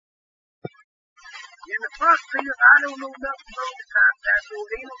the first thing is I don't know nothing about the contract, so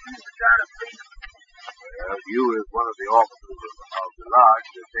it ain't no use to try to plead it. Well, you is one of the officers of the lodge,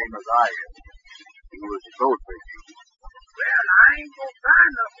 the same as I am. You was supposed to be. Well, I ain't gonna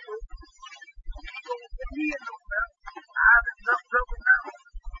sign nothing, so you ain't gonna get me in no mess. I'm in enough trouble now.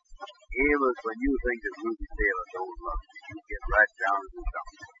 Amos, when you think that Ruby Taylor don't love you, you get right down to the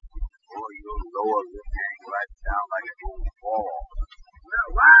dump. Or you'll lower this hang right down like it's going to fall off. Well,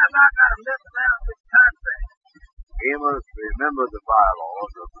 why have I got to mess around with this contract? Amos, remember the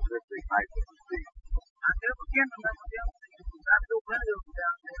bylaws of the Pacific Knights of the Sea. I never can remember them things. I've so many of them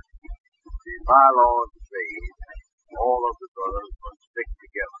down there. The bylaws say all of the brothers must stick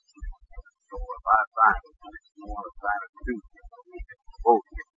together. So if I sign it, you want to sign it too, so we can both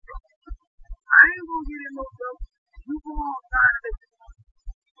get in trouble. I ain't gonna get in no trouble. You go on signing it.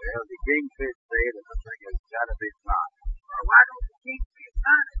 Well, the Kingfish say that the thing has got to be signed. Well, why don't the Kingfish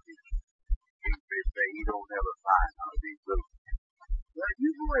sign it then? Kingfish say he don't ever sign none of these little things. Well, you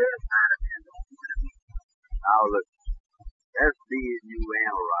go ahead and sign it then. Don't do it to me. Now listen, let's see if you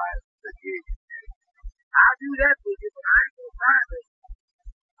analyze the situation. I'll do that with you, but I ain't gonna sign it.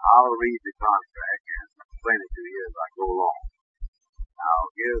 I'll read the contract and explain it to you as I go along. Now,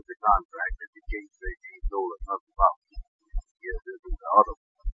 here's the contract that the Kingfish ain't told us nothing about. This is the other one.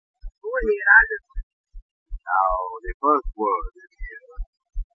 Go ahead, I listen. Now, the first word in here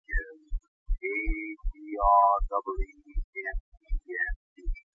is A-G-R-E-E-N-E-N-T.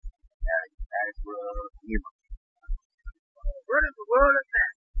 Agreement. What in the world is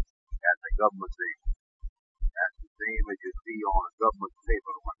that? That's a government thing. That's the same as you see on a government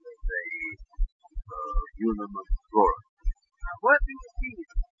paper when they say unum florus. Now, what do you mean?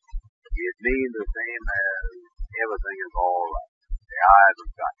 It means the same as everything is all right. The eyes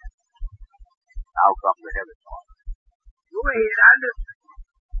have got it. Now comes the heavy part. Go ahead, I listen.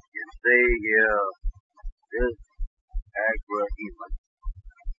 You say here, this agreement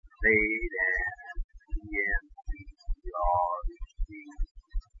made and E-N-C-R-E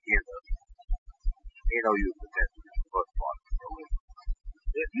ain't no use to messing with the first part.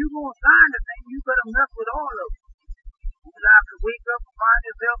 If you gonna sign the thing, you better mess with all of them. You like to wake up and find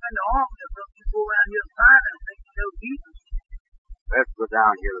yourself in the army or something, you go around here signing and think you know Jesus. Let's go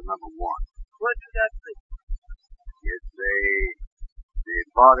down here to number one. What do that say? It say the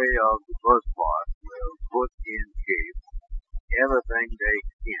body of the first part will put in shape everything they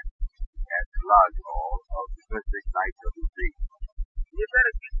can at the lodge hall of the Pacific Knights of the Sea. You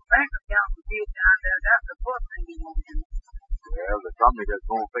better get the bank account to be down there. That's the first thing you want to do. Well, the company that's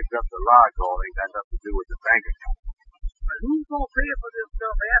going to fix up the lodge hall ain't got nothing to do with the bank account. But who's going to pay for this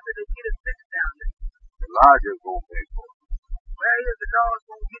stuff after they get it fixed down there? The lodge is going to pay for it. Where is the dollars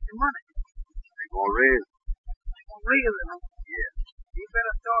going to get the money? They're going to raise it. They're going to raise it, huh? Yeah. You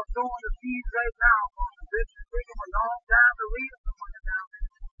better start throwing the seeds right now, because the business take them a long time to raise the money down there.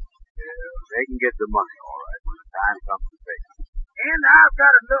 Yeah, they can get the money, all right, when the time comes to pay. And I've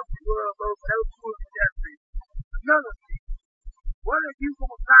got enough to worry about without fooling with that thing. Another thing, what are you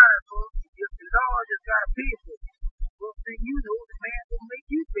going to sign it for if the Lord just got to pay for it? Well, then you know the man going to make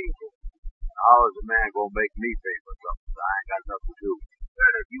you pay for it. How is the man going to make me pay for something I ain't got nothing to do?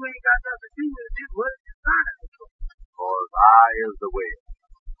 Well, if you ain't got nothing to do with it, then what are you signing it for? Because I is the whale.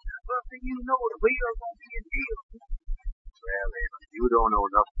 Well, then you know the whale's going to be in jail. Well, Amos, you don't know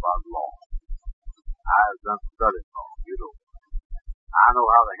enough about law. I've done studied law, you know. I know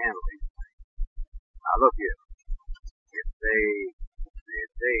how to handle these things. Now look here. They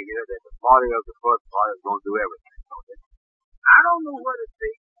say here that the party of the first part is going to do everything, don't they? I don't know what it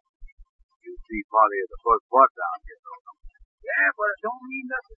says. You see party of the first part down here, don't you? Yeah, but it don't mean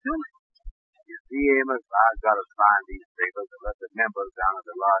nothing to me. You see, Amos, I've got to sign these papers and let the members down at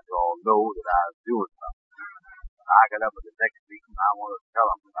the lodge all know that I was doing something. When I get up at the next meeting, I want to tell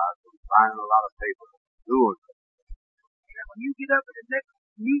them that I've been signing a lot of papers and doing something. Yeah, when you get up at the next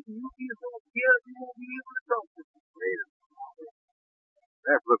meeting, you'll be so scared you won't be able to talk to me. Wait a minute.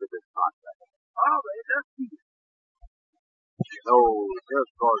 Let's look at this contract. All right, let's see it. You know, just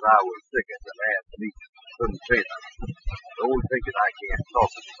because I was sick at the last meeting, I couldn't say nothing. Don't think that I can't talk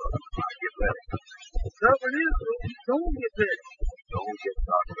to you when I get ready. The trouble is, don't get ready. Don't get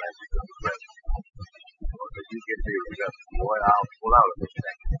started as you get ready. Because if you get me arrested, boy, I'll pull out of this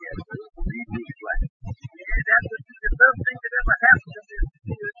thing again. Leave me flat. Yeah, that would be the best thing that ever happened to me.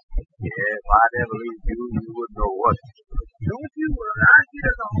 Yeah, if I'd ever leave you, you wouldn't know what to do. Don't you worry, I'll get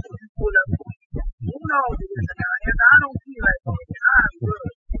along when you pull up. Hold on to this now, and I don't feel like talking. I'm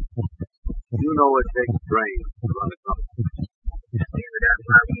good. You know it takes brains to run a company. Maybe that's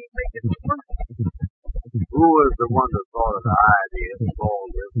why we ain't making no money. Who was the one that thought of the idea of all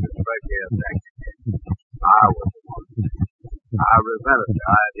this fresh air taxi? I resented the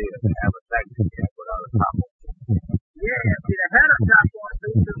idea to have a taxi cab without a top on it. Yeah, if it had a top on it,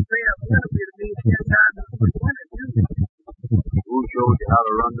 they should pay a benefit to me 10 times as much money to do it. Who showed you how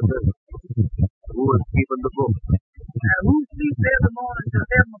to run the business? Who is keeping the books? Now, who sleeps every morning till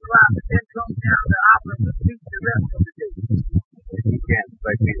 11 o'clock and then comes down to opera to sleep the rest of the day? You can't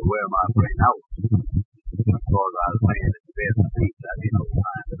expect me to wear my brain out. Because I was laying in bed asleep, that ain't no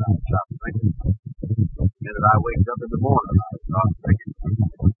sign that I stop thinking. The minute I wake up in the morning, I start thinking.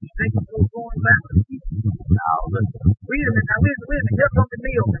 Thinking you're going back to sleep. Now, listen. Wait a minute, here comes the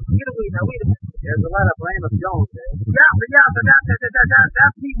mailman. Get away now, wait a minute. There's a letter for Amos Jones there. Yeah,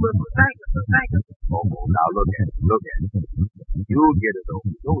 that's people for thanking. Oh, now look at it. You'll get it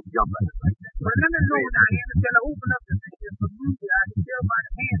over. Don't jump at it like that. But let me know now, until I open up the thing for movie, I can tell by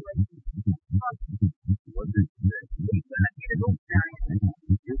the handwriting. What did you say? He's gonna get it open now.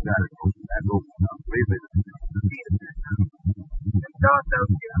 You got it open. That's open now. Leave it.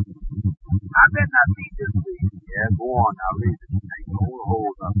 I bet not see this way. Yeah, go on now. Read it. Ain't no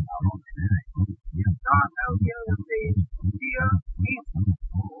hold up now on it. You start out here and say, dear Amos.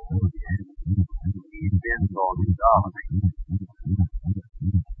 Oh, yeah. He's been called his darling.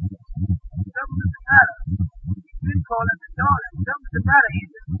 Something's the matter. He's been calling the darling. Something's the matter,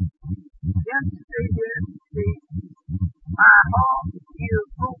 Amos. Then you say this, say, my heart is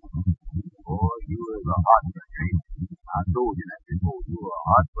broken. Boy, you is a heartbreaker. I told you that before. You are a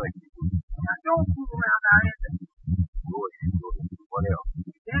heartbreaker. Now don't fool around now, Amos. Go ahead. What else?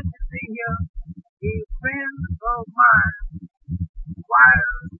 Then you say here, a friend of mine,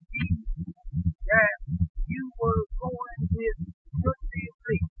 wired me that you were going with Tootsie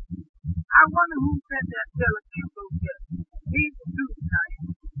Lee. I wonder who sent that telegram so yet. He's the truth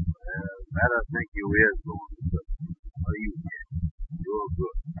now. That I think you is going to do. What do you get? You're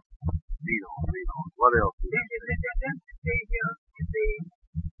good. Lead on. What else? Then you say here, you say,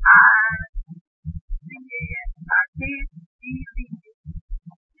 I can't believe it.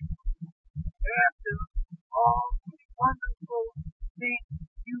 After all the wonderful things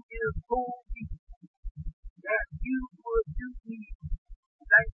you have told me, that you would do me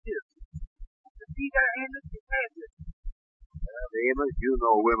like this. You see that, Amos? You had this. Amos, you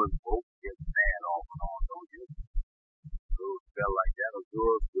know women folks get mad off and on, don't you? Those spell like that'll do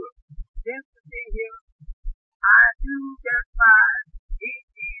us good. Then to say here, I knew that my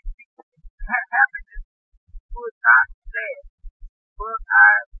happiness would not last, but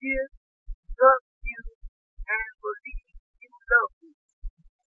I did love you and believe you love me.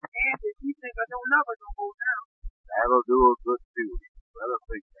 And if you think I don't love her no more now, that'll do us good too. Let us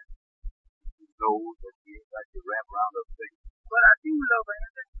think that. You know that you got your wrap around her finger. But I do love her,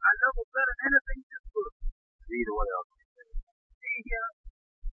 and I love her better than anything in this world. Read what else you say. See here,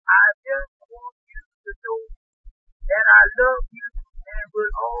 I just want you to know that I love you and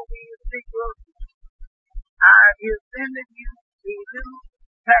will always think of you. I am sending you a little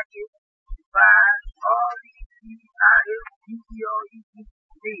package by R-E-G-I-S-U-E-R-E-D.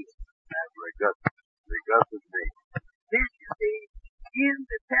 That's Regus's name. Then you say, in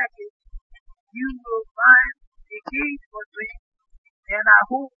the package, you will find engagement ring, and I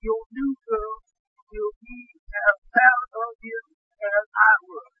hope your new girl will be as proud of you as I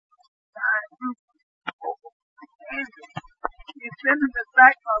was. And you send him the